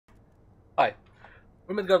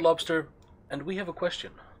We're Midgard Lobster, and we have a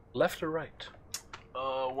question. Left or right?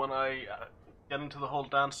 When I get into the whole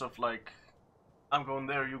dance of like, I'm going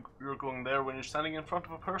there, you're going there, when you're standing in front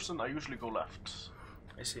of a person, I usually go left.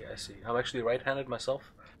 I see, I see. I'm actually right-handed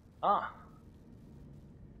myself. Ah.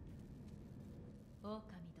 I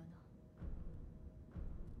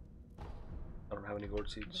don't have any gourd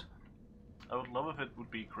seeds. I would love if it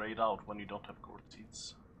would be grayed out when you don't have gourd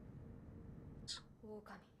seeds.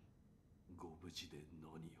 ご無事で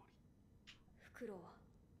何より。フクロウは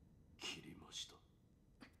切りました。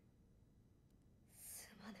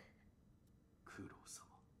すまぬ。クロウ様。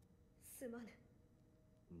すまぬ。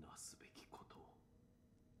なすべきことを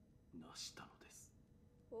なしたのです。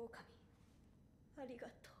狼、ありが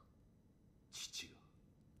とう。父が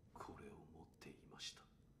これを持っていました。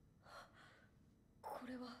こ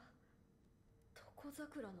れは床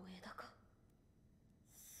桜の枝か。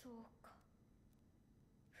そうか。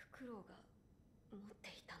フクロウが持って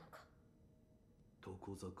いたのか。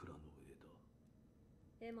床桜の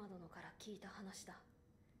枝。エマ殿から聞いた話だ。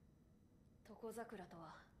床桜と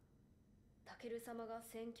はタケル様が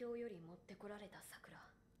戦況より持ってこられた桜。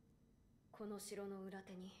この城の裏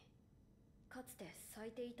手にかつて咲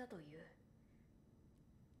いていたという。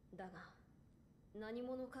だが何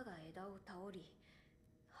者かが枝を倒り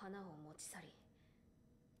花を持ち去り、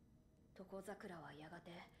床桜はやが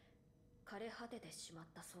て枯れ果ててしまっ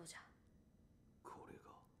たそうじゃ。これが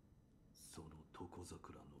その床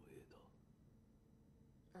桜の枝。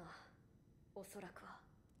ああ、おそらくは。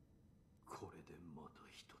これでまた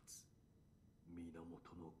一つ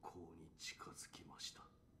源の甲に近づきました。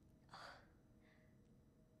あ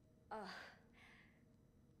あ、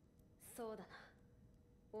そうだな、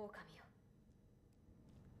狼よ。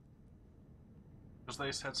Because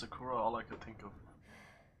they said Sakura, all I could think of.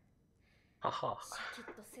 Haha. きっ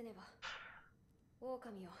とせねば。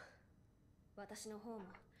狼よ、私の方も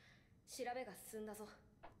調べが進んだぞ。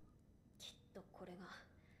きっとこれが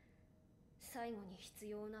最後に必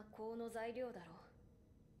要な香の材料だろう。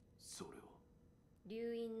それは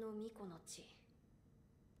流因の巫女の血、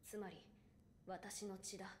つまり私の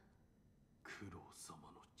血だ。九郎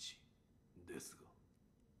様の血ですが、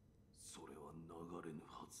それは流れぬ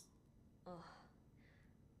はず。ああ、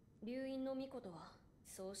流因の巫女とは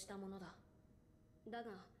そうしたものだ。だ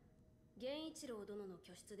が源一郎殿の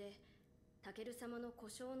居室でタケル様の故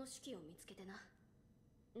障の手記を見つけてな。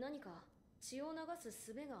何か血を流す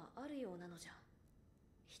術があるようなのじゃ。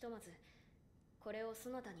ひとまずこれをそ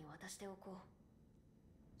なたに渡しておこ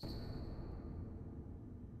う。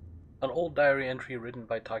An old diary entry written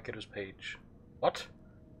by Takeru's page. What?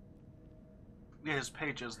 Yeah, his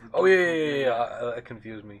page is the... Oh, yeah. That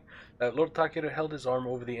confused me. Lord Takeru held his arm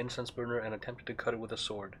over the incense burner and attempted to cut it with a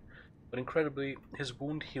sword. But incredibly, his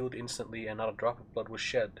wound healed instantly and not a drop of blood was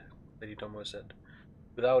shed, Lady Tomoe said.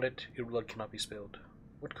 Without it, your blood cannot be spilled.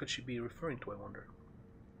 What could she be referring to, I wonder?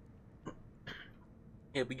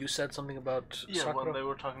 Yeah, but you said something about Sakura? When they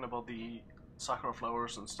were talking about the sakura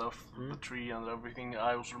flowers and stuff, the tree and everything,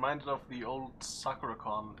 I was reminded of the old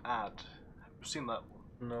SakuraCon ad. Have you seen that one?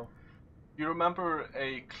 No. You remember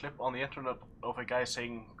a clip on the internet of a guy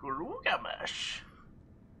saying Gurugamash?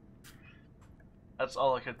 That's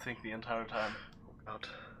all I could think the entire time. Oh god.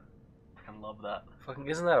 I can love that. Fucking,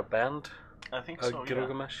 isn't that a band? I think so,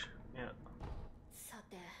 Gilgamesh? Yeah. さ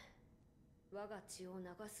て、我が血を流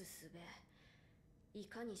す術、い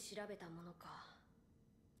かに調べたものか。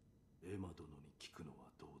エマ殿に聞くの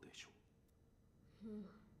はどうでしょう。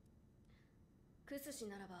クスシ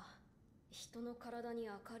ならば人の体に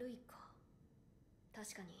明るいか。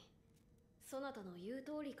確かにそなたの言う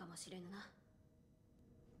通りかもしれぬな。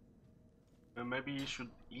Maybe he should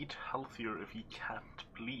eat healthier if he can't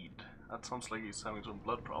bleed. That sounds like he's having some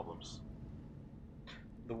blood problems.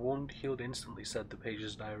 The wound healed instantly, said the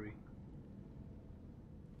page's diary.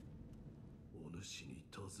 お主に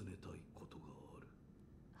尋ねたいことがある。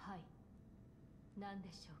はい。何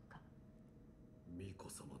でしょうか。巫女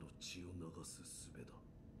様の血を流す術だ。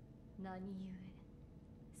何故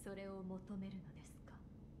それを求めるのですか。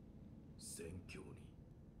戦況に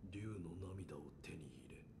竜の涙を手に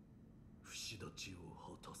入れ、不死立ちを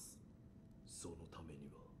果たす。そのために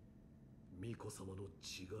は巫女様の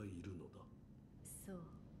血がいるのだ。そう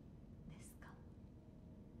ですか。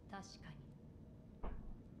確か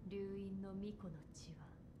に流因の巫女の血は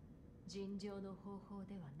尋常の方法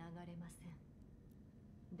では流れません。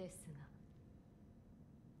です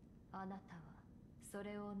があなたはそ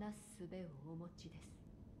れをなす術をお持ちです。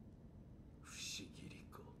不思議り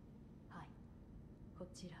か。はい、こ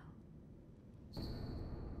ちらを。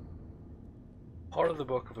Part of the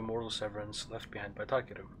Book of Immortal Severance left behind by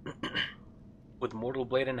Takeru. With mortal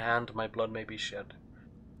blade in hand, my blood may be shed.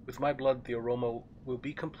 With my blood, the aroma will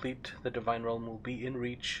be complete, the divine realm will be in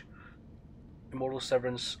reach, immortal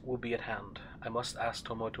severance will be at hand. I must ask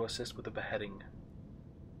Tomo to assist with the beheading.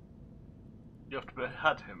 You have to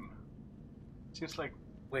behead him. Seems like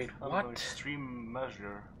Wait, kind what? of an extreme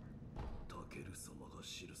measure. 不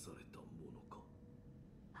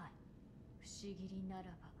思議りならば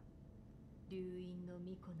流因の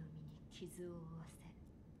巫女の身に傷を負わせ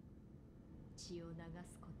血を流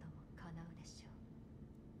すことも叶うでしょう。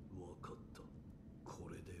わかった。こ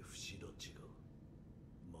れで不死立ちが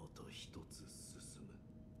また一つ進む。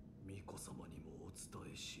巫女様にもお伝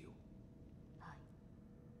えしよう。はい。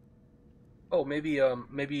 Oh, maybe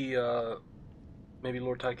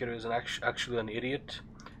Lord Takeru is actually an idiot,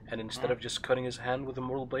 and instead of just cutting his hand with a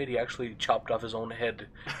mortal blade, he actually chopped off his own head,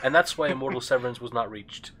 and that's why immortal severance was not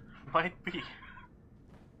reached. Might be.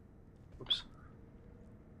 Oops.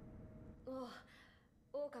 お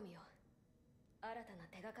お、狼よ。新たな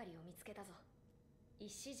手がかりを見つけたぞ。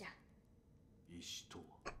石じゃ。石とは。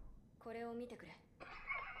これを見てくれ。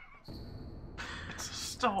It's a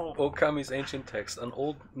stone. Okami's ancient text, an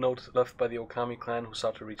old note left by the Okami clan who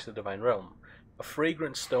sought to reach the divine realm. A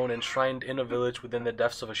fragrant stone enshrined in a village within the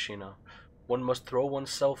depths of Ashina. One must throw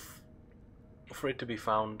oneself for it to be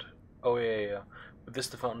found. Oh yeah. With this,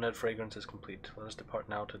 the fountainhead fragrance is complete. Let us depart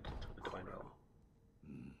now to the divine realm.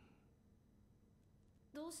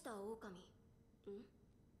 どうした狼？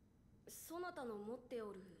そなたの持って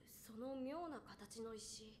おるその妙な形の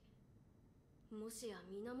石。もしや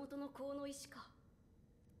源の香の石か。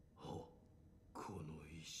は、この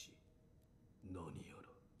石、何やら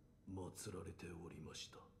祀られておりまし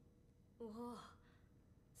た。おお、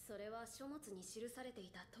それは書物に記されてい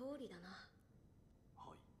た通りだな。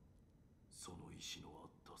はい、その石のあ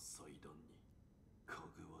った祭壇にか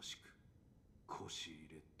ぐわしく腰入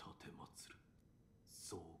れ立て祀る、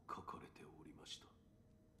そう書かれておりました。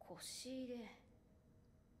腰入れ。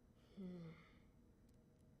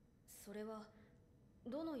それは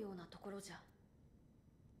どのようなところじゃ。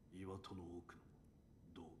岩戸の奥の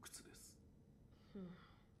洞窟です。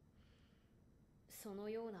その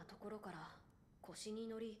ようなところから腰に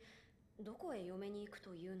乗りどこへ嫁に行く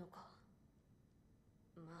というのか。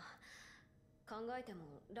まあ考えて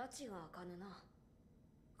も拉致が開かぬな。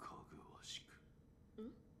かぐわしく。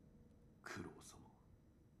九郎様、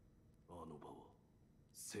あの場は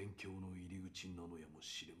宣教の入り口なのやも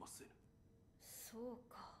しれません。そう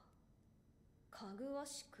か。かぐわ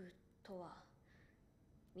しくとは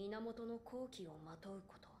源の好機をまとう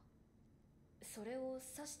こと。それを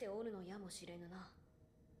指しておるのやもしれぬな。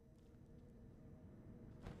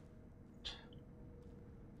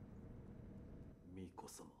巫女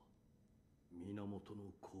様、源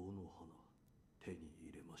の香の花手に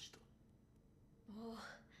入れました。おお、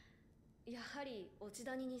やはり落ち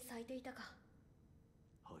谷に咲いていたか。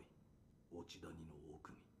はい、落ち谷の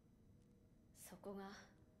奥に。そこが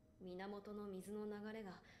源の水の流れ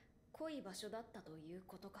が濃い場所だったという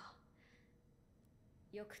ことか。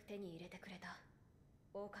よく手に入れてくれた、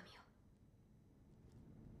狼よ。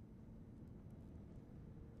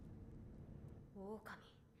狼、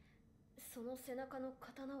その背中の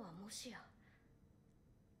刀はもしや。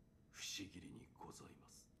不思議にございま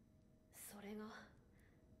す。それが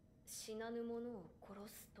死なぬ者を殺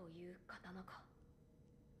すという刀か。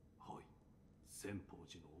はい、仙宝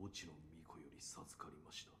寺の越智の巫女より授かり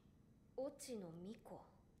ました。越智の巫女。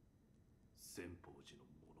仙宝寺の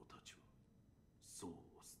者たちは僧を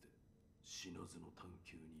捨て死なずの探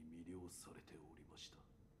求に魅了されておりました。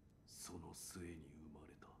その末に生ま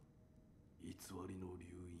れた偽りの流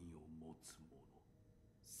因を持つ者、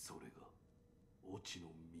それが越智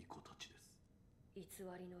の巫女たちです。偽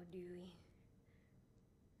りの流因、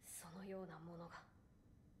そのようなものが。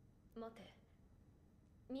待て、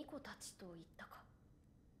巫女たちと言ったか。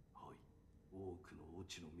はい、多くの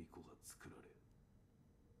越智の巫女が作られ、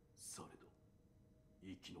されど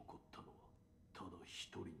生き残ったのはただ一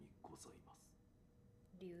人にございます。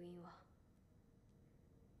流因は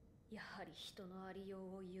やはり人のありよ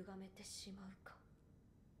うを歪めてしまうか。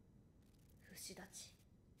不死立ち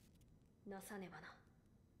なさねばな。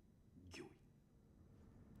御意。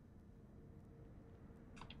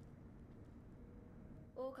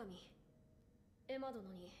狼、エマ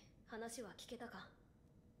殿に話は聞けたか。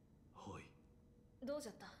はい。どうじ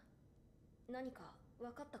ゃった。何か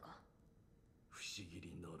分かったか。不思議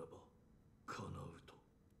りならば叶うと。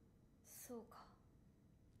そうか。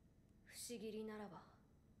不思議りならば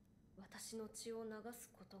私の血を流す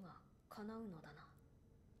ことが叶うのだな。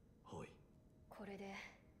はい。これで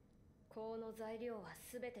香の材料は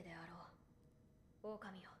全てであろう。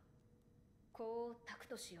狼よ、香を炊く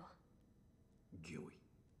としよう。御意。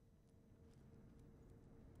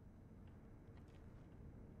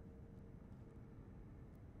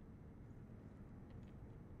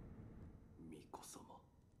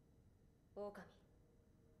狼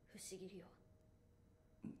不思議よ。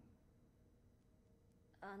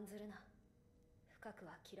案ずるな。深く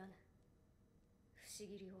は切らぬ。不思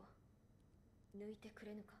議を抜いてく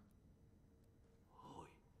れぬか。はい。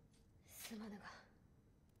すまぬが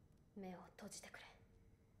目を閉じてくれ。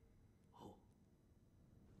は。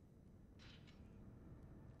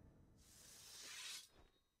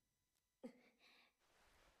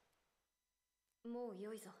もう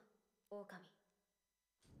良いぞ、狼。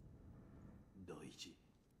大事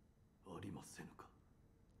ありませぬか。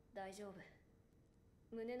大丈夫。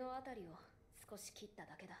胸のあたりを少し切った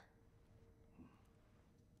だけだ。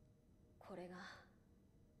これが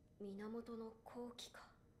源の好機か。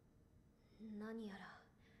何やら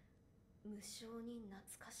無性に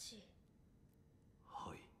懐かしい。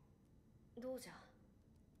はい。どうじゃ、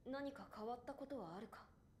何か変わったことはあるか。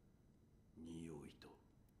匂いと、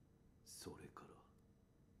それから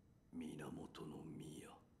源の宮、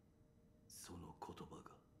その言葉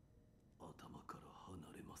が頭から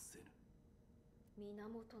離れませぬ。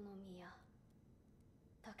源の宮。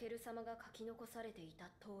タケル様が書き残されていた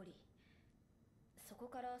通り、そこ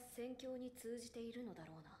から宣教に通じているのだ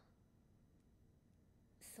ろうな。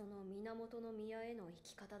その源の宮への生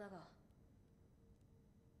き方だが、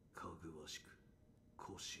かぐわしく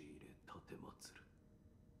腰入れ奉る。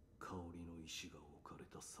香りの石が置かれ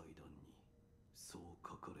た祭壇にそう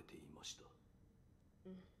書かれていました。う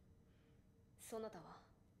ん。そなたは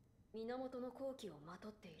源の好機をまと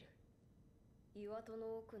っている。岩戸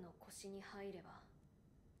の奥の腰に入れば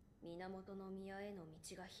源の宮への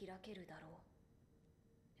道が開けるだろう。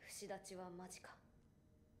不死立ちは間近。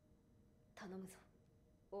頼むぞ、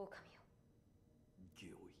狼よ。御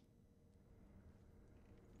意。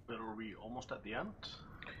 But are we almost at the end?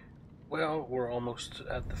 Well, we're almost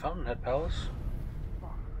at the Fountainhead Palace.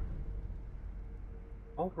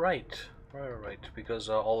 Oh, right. Right. Because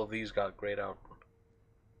all of these got grayed out.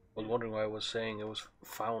 I was wondering why I was saying it was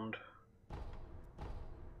found.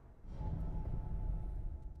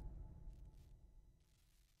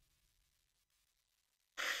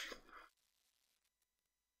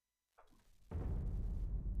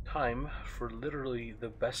 Time for literally the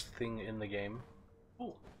best thing in the game.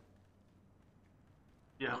 Oh.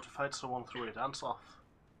 You have to fight someone through a dance off.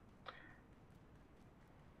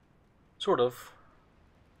 Sort of.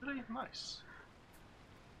 Really nice.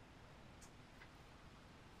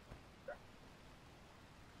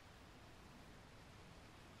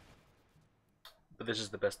 But this is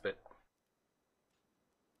the best bit.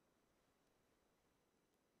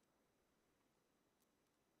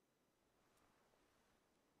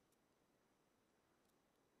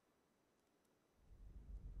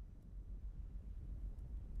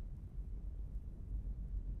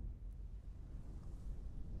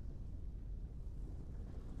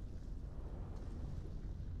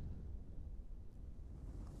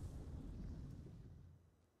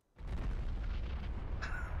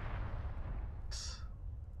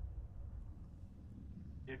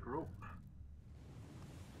 Big rope.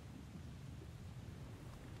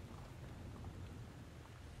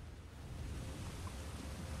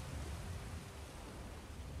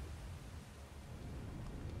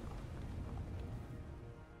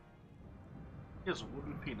 He has a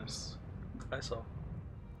wooden penis. I saw.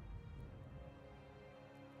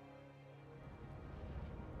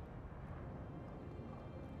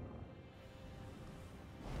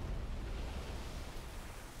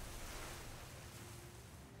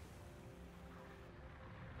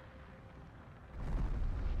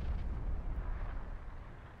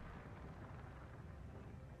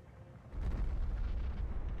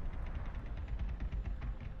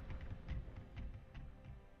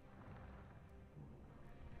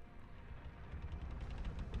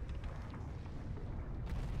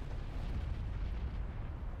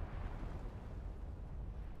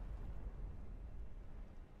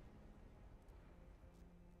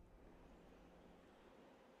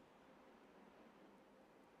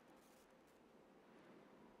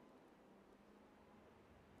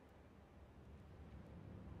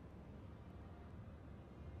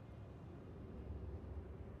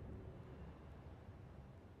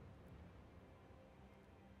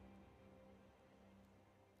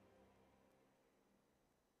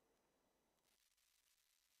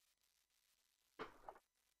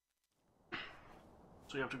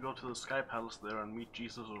 So you have to go to the Sky Palace there and meet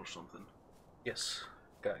Jesus or something. Yes.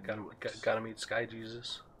 Gotta meet Sky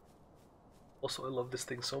Jesus. Also, I love this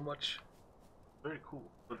thing so much. Very cool.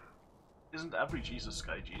 But isn't every Jesus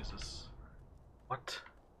Sky Jesus? What?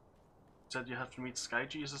 You said you have to meet Sky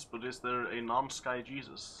Jesus, but is there a non-Sky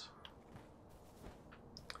Jesus?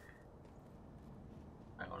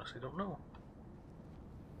 I honestly don't know.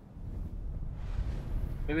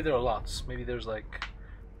 Maybe there are lots. Maybe there's like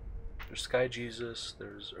there's Sky Jesus,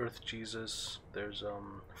 there's Earth Jesus, there's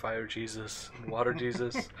Fire Jesus, Water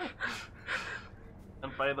Jesus.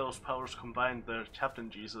 And by those powers combined, they're Captain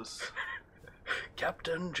Jesus.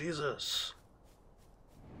 Captain Jesus.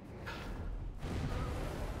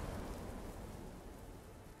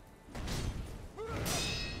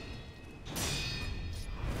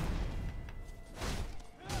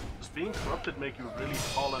 Does being corrupted make you really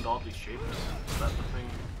tall and oddly shaped? Is that the thing?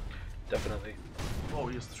 Definitely. Oh,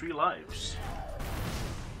 he has 3 lives.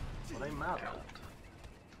 What I'm mad at.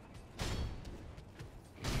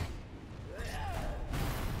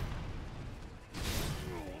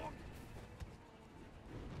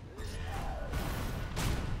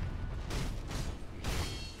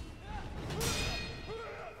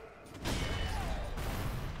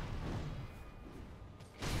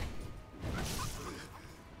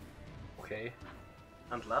 Okay.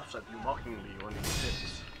 And laughs at you mockingly when you hit,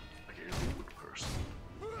 like a rude person.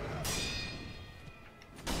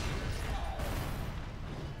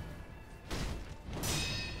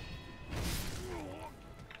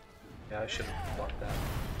 Yeah, I should have blocked that.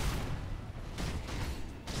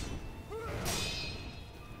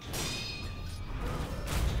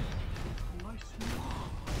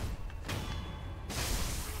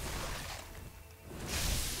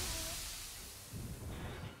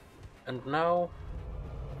 And now...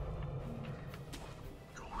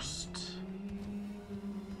 Ghost.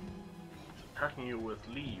 Attacking you with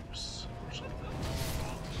leaves or something.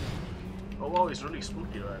 Oh wow, he's really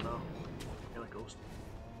spooky right now. Kind of ghost.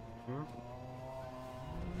 Hmm?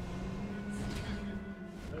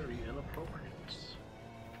 Very inappropriate.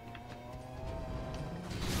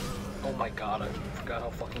 Oh my god, I forgot how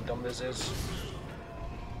fucking dumb this is.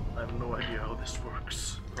 I have no idea how this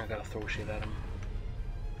works. I gotta throw shit at him.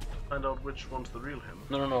 Find out which one's the real him.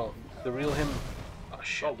 No. The real him... Oh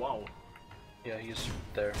shit. Oh wow. Yeah, he's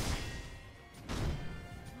there.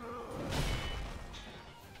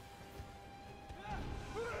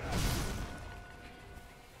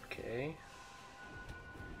 Okay.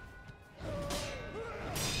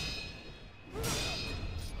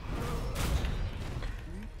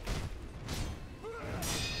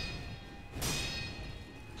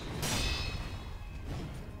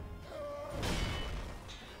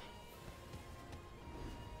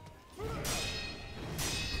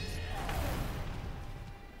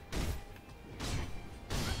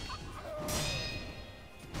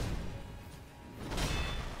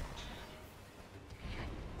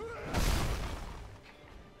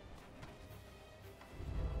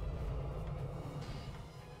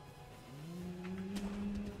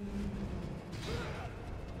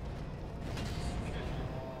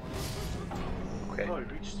 Oh, he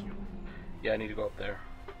reached you. Yeah, I need to go up there.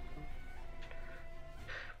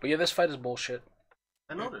 But yeah, this fight is bullshit.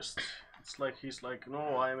 I noticed. It's like he's like,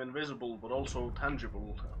 no, I am invisible, but also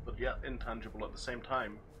tangible, but yet intangible at the same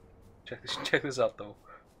time. Check this out though.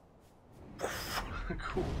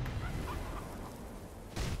 Cool.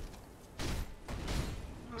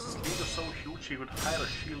 His sleeve is so huge he could hide a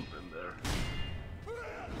shield in there.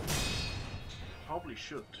 Probably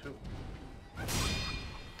should too.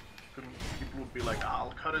 People would be like,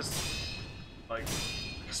 I'll cut his like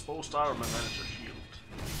exposed arm and then it's a shield.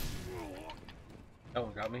 That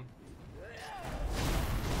one got me.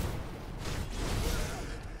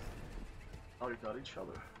 Oh, you got each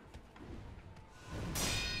other.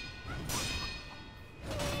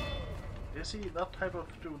 Is he that type of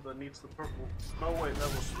dude that needs the purple? No, wait, that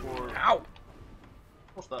was for... Ow!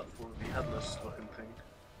 What's that for? The headless looking thing.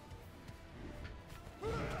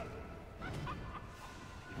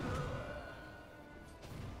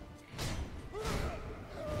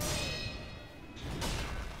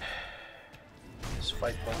 This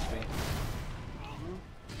fight bugs me.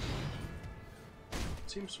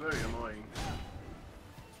 Seems very annoying.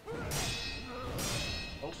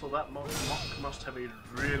 Also, that monk must have a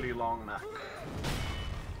really long neck.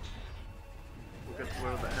 Look at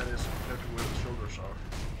where the head is compared to where the shoulders are.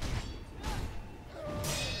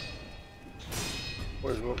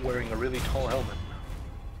 Or is wearing a really tall helmet.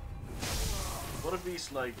 What if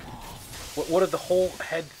he's like... What if the whole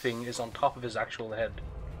head thing is on top of his actual head?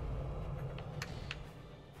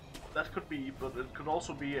 That could be, but it could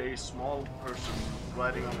also be a small person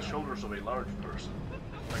riding on the shoulders of a large person.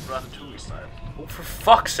 Like Ratatouille style. Oh, for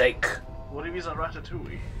fuck's sake! What if he's a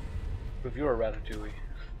Ratatouille? If you're a Ratatouille.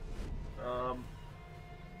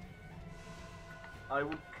 I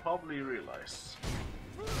would probably realize.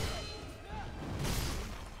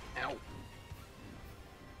 Ow.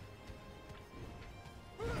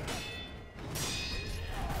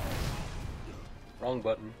 Wrong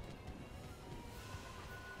button.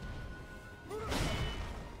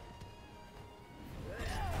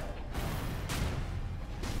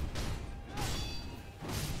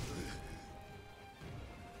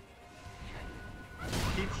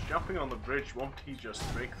 jumping on the bridge, won't he just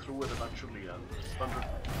break through it eventually and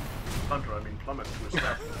plummet to his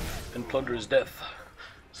death? And plunder his death.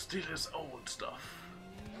 Steal his old stuff.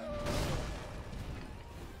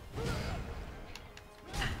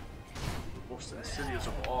 Most insidious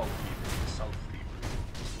of all thievery, self-thievery.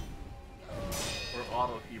 Or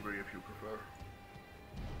auto-thievery if you prefer.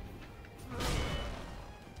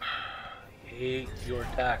 Hate your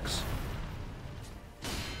attacks.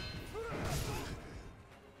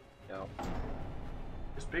 No.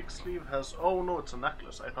 His big sleeve has... Oh no, it's a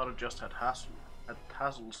necklace. I thought it just had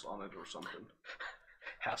tassels on it or something.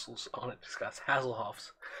 Hassles on it. It's got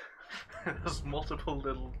Hasselhoffs. It has multiple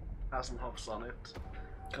little Hasselhoffs on it.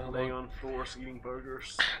 Laying on floors, eating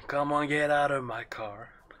burgers. Come on, get out of my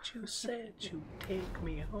car. But you said you'd take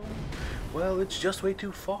me home. Well, it's just way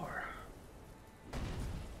too far.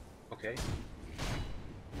 Okay.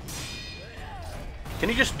 Can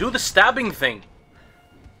you just do the stabbing thing?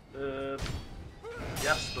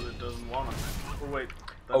 Yes, but it doesn't want it. Or wait.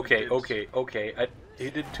 Okay. He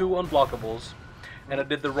did 2 unblockables, and I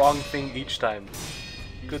did the wrong thing each time.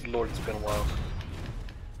 Good lord, it's been a while.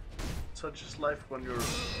 Such is life when you're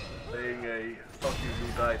playing a fuck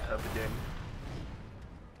you die type of game.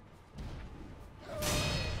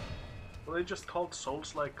 Well, they just called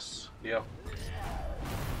Souls-likes. Yeah.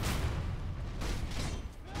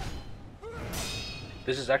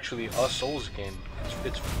 This is actually a Souls game.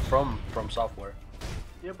 It's from Software.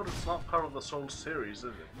 Yeah, but it's not part of the Souls series,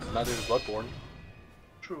 is it? Neither is Bloodborne.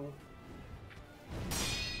 True.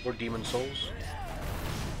 Or Demon Souls.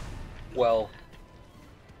 Well,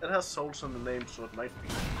 it has Souls in the name, so it might be.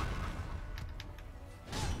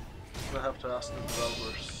 We'll have to ask the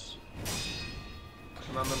developers.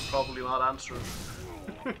 And then they'll probably not answer.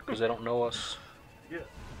 because they don't know us. Yeah.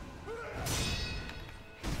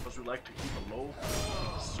 Because we like to keep it low.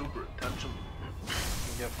 Super intentional.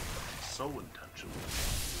 Yep. So intentional.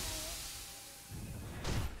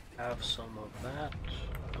 Have some of that.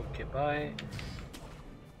 Okay, bye.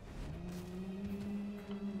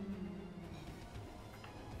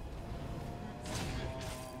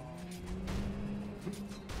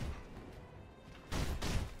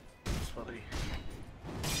 It's funny.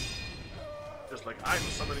 Just like I'm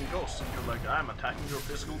summoning ghosts, and you're like I'm attacking your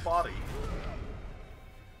physical body.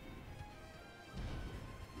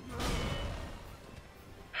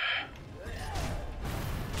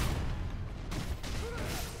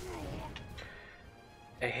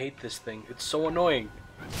 I hate this thing. It's so annoying.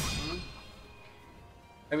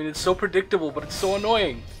 I mean, it's so predictable, but it's so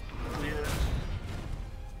annoying. Yeah.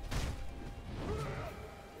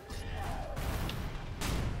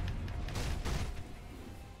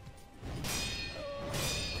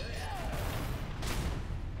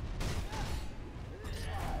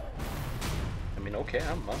 I mean, okay,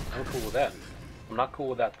 I'm cool with that. I'm not cool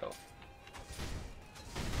with that though.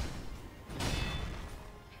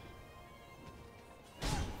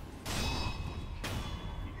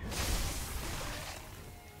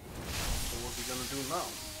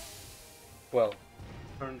 Well,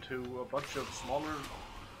 turn to a bunch of smaller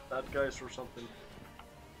bad guys or something.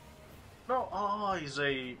 No, he's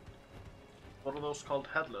a... what are those called?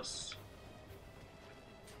 Headless.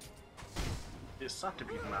 He's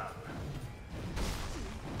centipede man.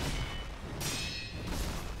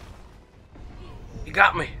 You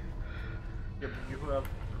got me! Yeah, but you have...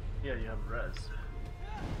 yeah, you have res.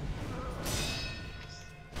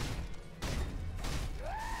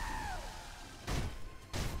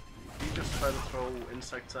 Just try to throw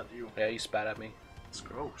insects at you. Yeah, he spat at me. It's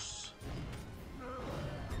gross.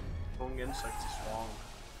 Throwing insects is wrong.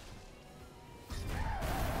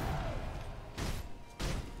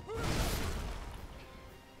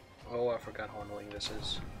 Oh, I forgot how annoying this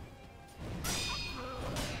is.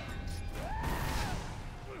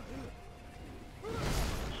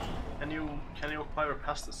 Can you acquire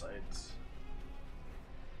pesticides?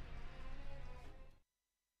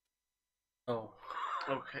 Oh.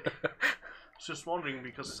 Okay. Just wondering,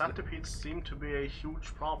 because centipedes seem to be a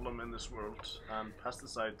huge problem in this world, and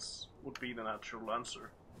pesticides would be the natural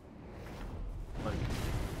answer. Like...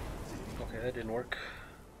 okay, that didn't work.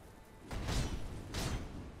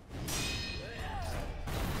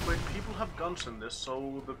 Wait, people have guns in this,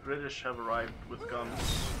 so the British have arrived with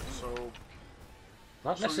guns, so...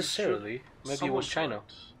 Not necessarily. Maybe it was China.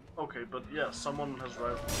 Right. Okay, but yeah, someone has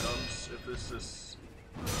arrived with guns. If this is...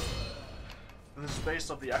 in the space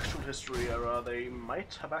of the actual history era, they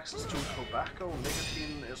might have access to tobacco.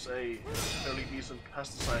 Nicotine is a fairly decent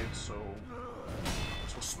pesticide, so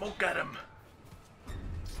smoke at him.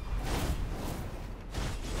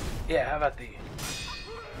 Yeah, how about the...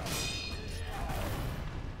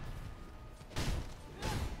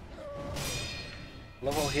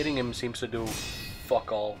 Love how hitting him seems to do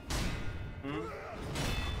fuck all. Hmm?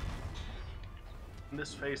 In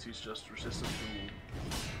this phase, he's just resistant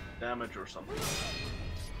to damage or something.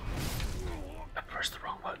 I pressed the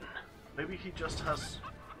wrong button. Maybe he just has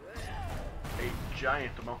a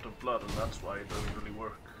giant amount of blood and that's why it doesn't really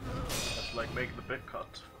work. That's like make the big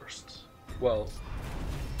cut first. Well,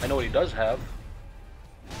 I know what he does have.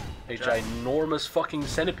 A ginormous fucking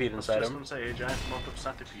centipede inside him. I was just gonna say, a giant amount of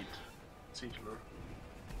centipede. Singular.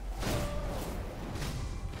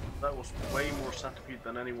 That was way more centipede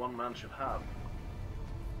than any one man should have.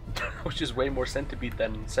 Which is way more centipede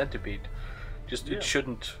than centipede. Just, it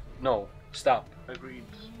shouldn't. No, stop. Agreed.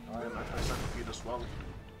 I am anti-centipede as well.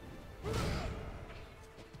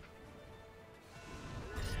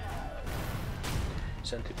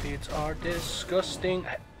 Centipedes are disgusting,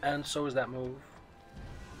 and so is that move.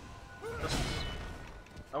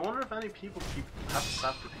 I wonder if any people have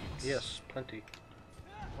centipedes. Yes, plenty.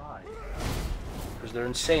 Why? Because they're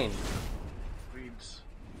insane. Reads.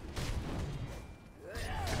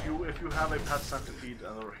 If you have a pet centipede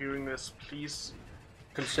and are hearing this, please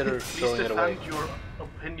Consider please throwing it away. defend your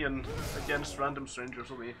opinion against random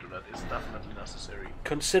strangers on the internet. It's definitely necessary.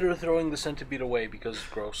 Consider throwing the centipede away because it's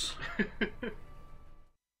gross.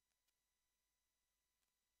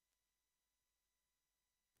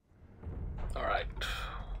 Alright.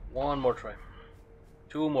 One more try.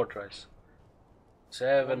 2 more tries.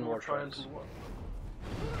 7 more tries. Until what?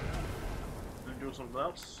 We'll do something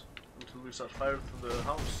else until we set fire to the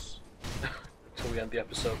house. Until we end the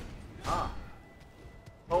episode. Ah.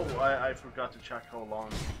 Oh, I forgot to check how long.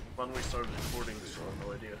 When we started recording, so I have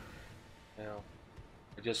no idea. Yeah.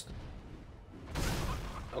 I just...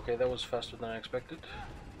 Okay, that was faster than I expected.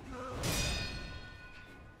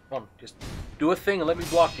 Come on, just do a thing and let me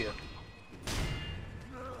block you.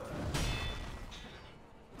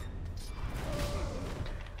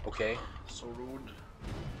 Okay. So rude.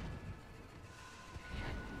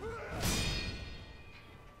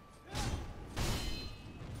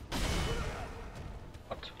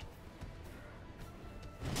 What?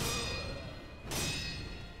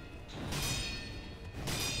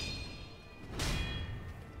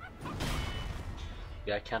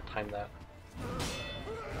 Yeah, I can't time that.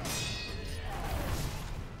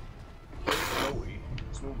 Flowy.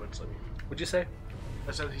 His movements, I mean. What'd you say?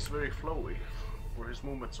 I said he's very flowy. Or his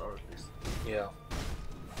movements are, at least. Yeah.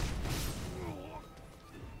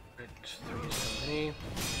 Right, 3 is so many.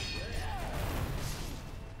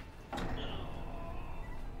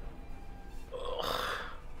 Ugh.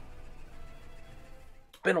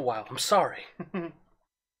 It's been a while, I'm sorry.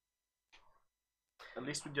 At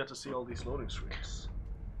least we get to see all these loading screens.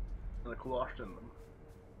 And the cool art in them.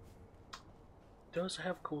 It does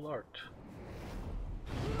have cool art.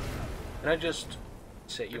 Can I just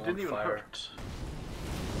set you It on didn't even fire? hurt.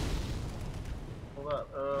 Well, that,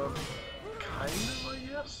 kind of, I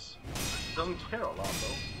guess? It doesn't care a lot,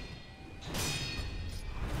 though.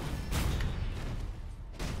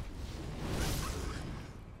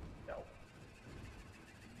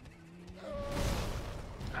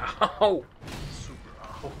 Ow! Super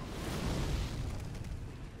ow.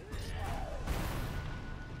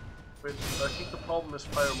 Which, I think the problem is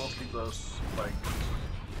fire mostly does, like,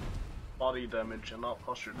 body damage and not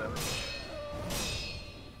posture damage.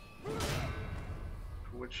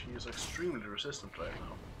 For which he is extremely resistant right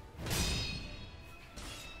now.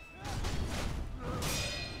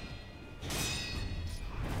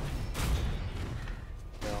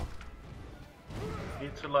 No.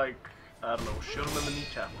 Need to, like, I don't know, shoot him in the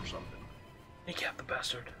kneecap or something. Kneecap the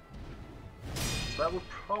bastard. So that would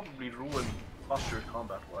probably ruin posture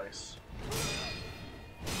combat-wise.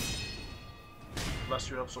 Unless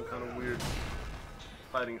you have some kind of weird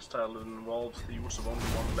fighting style that involves the use of only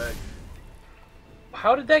one leg.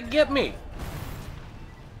 How did that get me?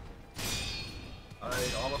 I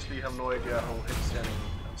honestly have no idea how hit scanning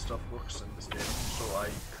and stuff works in this game, so I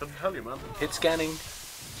couldn't tell you, man. Hit scanning?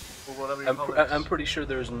 Or whatever you call it. I'm pretty sure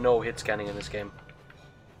there is no hit scanning in this game.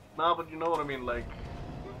 Nah, but you know what I mean, like...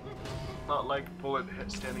 Not like bullet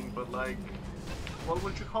hit scanning, but like... What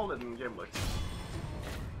would you call it in a game like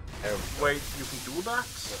this? Wait, you can do that?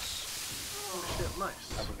 Yes. Oh shit,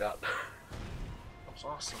 nice. I forgot. That's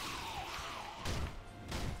awesome.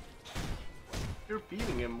 You're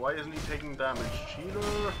beating him, why isn't he taking damage?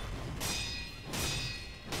 Cheater!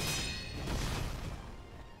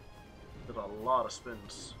 Did a lot of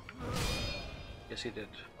spins. Yes, he did.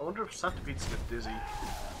 I wonder if centipedes get dizzy.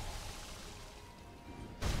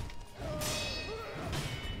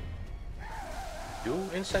 Do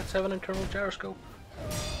insects have an internal gyroscope?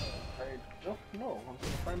 I don't know.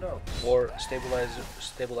 Find out. Or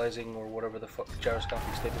stabilizing, or whatever the fuck,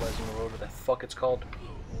 gyroscopic stabilizing, or whatever the fuck it's called.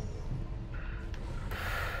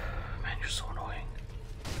 Man, you're so annoying.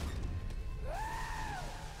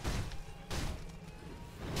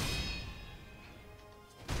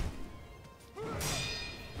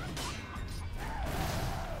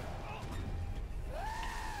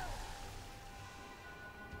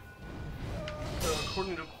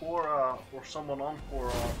 According to Quora, or someone on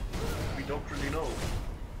Quora, we don't really know.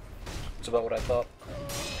 It's about what I thought.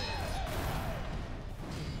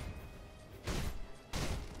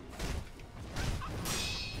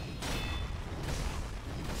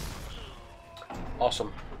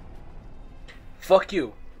 Awesome. Fuck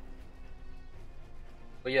you!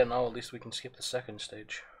 But yeah, now at least we can skip the second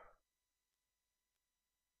stage.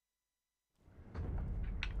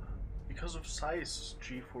 Because of size,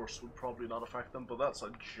 G-Force would probably not affect them, but that's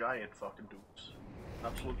a giant fucking dude.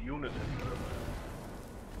 Absolute unit.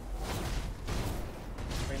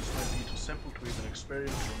 Range might be too simple to even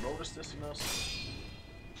experience or notice this in us.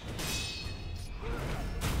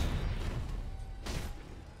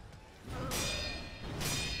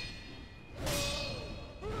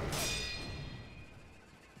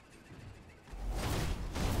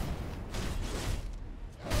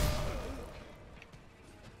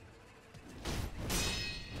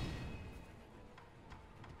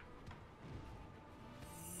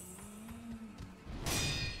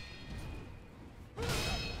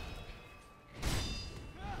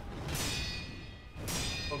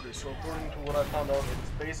 Okay, so according to what I found out,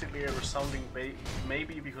 it's basically a resounding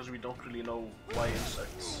maybe, because we don't really know why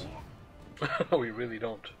insects. We really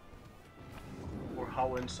don't. Or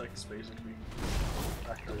how insects basically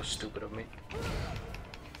act. That was stupid of me.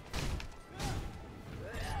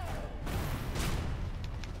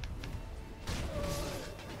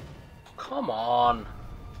 Come on!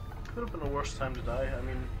 Could have been a worse time to die, I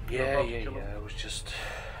mean... Yeah, it was just...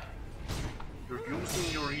 You're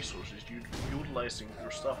using your resources, you're utilizing your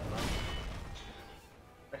stuff, man.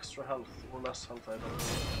 Extra health, or less health, I don't know.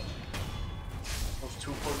 I was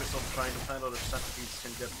too focused on trying to find out if centipedes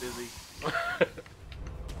can get busy.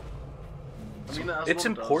 I mean, as it's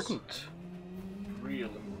one important. Does, real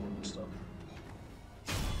important stuff.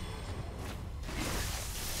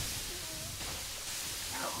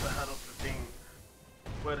 Cut the head of the thing.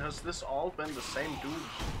 Wait, has this all been the same dude?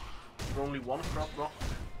 For only one crop rock?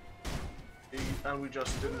 And we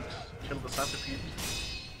just didn't kill the centipede?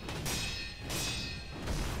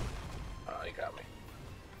 Oh, you got me.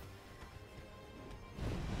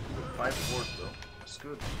 5 forward though. That's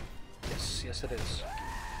good. Yes, it is.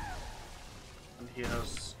 And he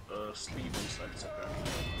has sleeve insects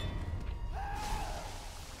apparently.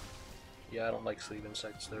 Yeah, I don't like sleeve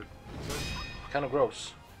insects. They're kind of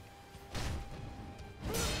gross.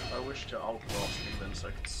 I wish to outlaw sleeve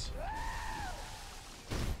insects.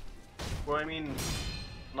 Well, I mean,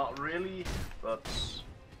 not really, but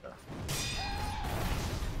yeah.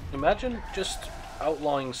 Imagine just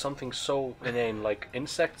outlawing something so inane like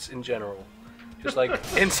insects in general. Just like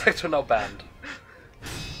insects are now banned.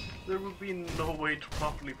 There would be no way to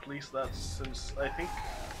properly police that, since I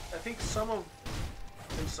think some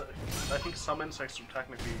insects are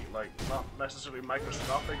technically like not necessarily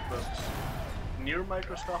microscopic, but near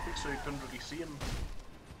microscopic, so you couldn't really see them.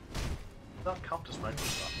 Does that count as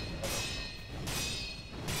microscopic? I don't know.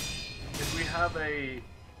 If we have a...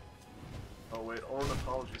 Oh wait,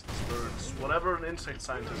 ornithologists, birds. Whatever an insect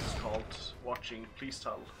scientist is called, watching, please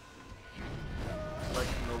tell. I like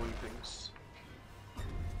knowing things.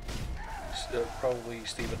 Probably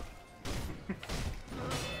Steven.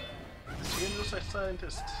 Is he an insect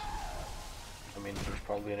scientist? I mean, there's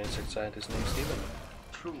probably an insect scientist named Steven.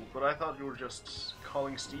 True, but I thought you were just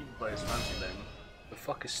calling Steve by his fancy name. The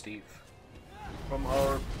fuck is Steve? From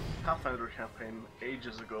our Pathfinder campaign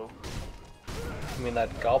ages ago. You mean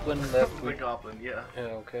that goblin that we... The goblin, yeah. Yeah,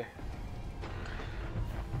 okay.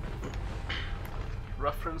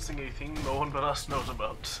 Referencing a thing no one but us knows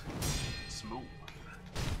about. Smooth.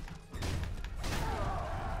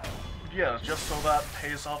 Yeah, just so that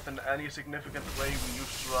pays off in any significant way, we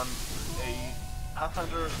used to run a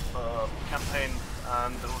Pathfinder campaign,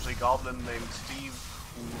 and there was a goblin named Steve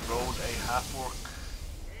who rode a half-orc,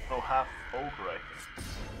 no, half-ogre, I think.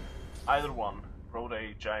 Either one rode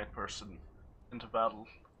a giant person into battle.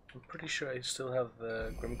 I'm pretty sure I still have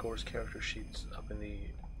the Grimgore's character sheets up in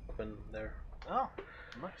there. Oh,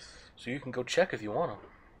 nice. So you can go check if you wanna.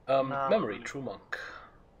 Memory, really. True monk.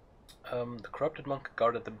 The corrupted monk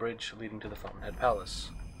guarded the bridge leading to the Fountainhead Palace.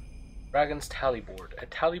 Dragon's tally board. A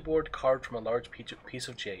tally board carved from a large piece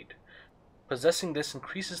of jade. Possessing this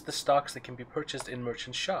increases the stocks that can be purchased in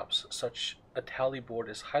merchant shops, such a tally board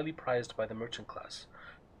is highly prized by the merchant class.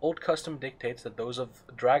 Old custom dictates that those of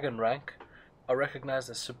dragon rank are recognized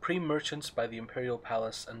as supreme merchants by the Imperial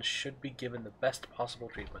Palace and should be given the best possible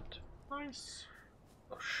treatment. Nice.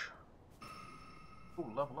 Gosh.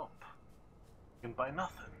 Ooh, level up. You can buy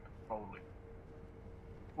nothing, probably.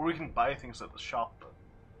 Or you can buy things at the shop, but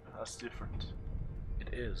that's different.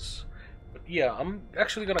 It is. But yeah, I'm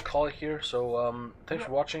actually gonna call it here, so thanks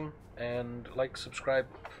for watching, and like, subscribe,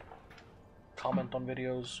 comment on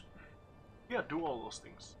videos. Yeah, do all those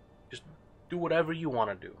things. Just do whatever you want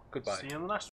to do. Goodbye. See you in the next one.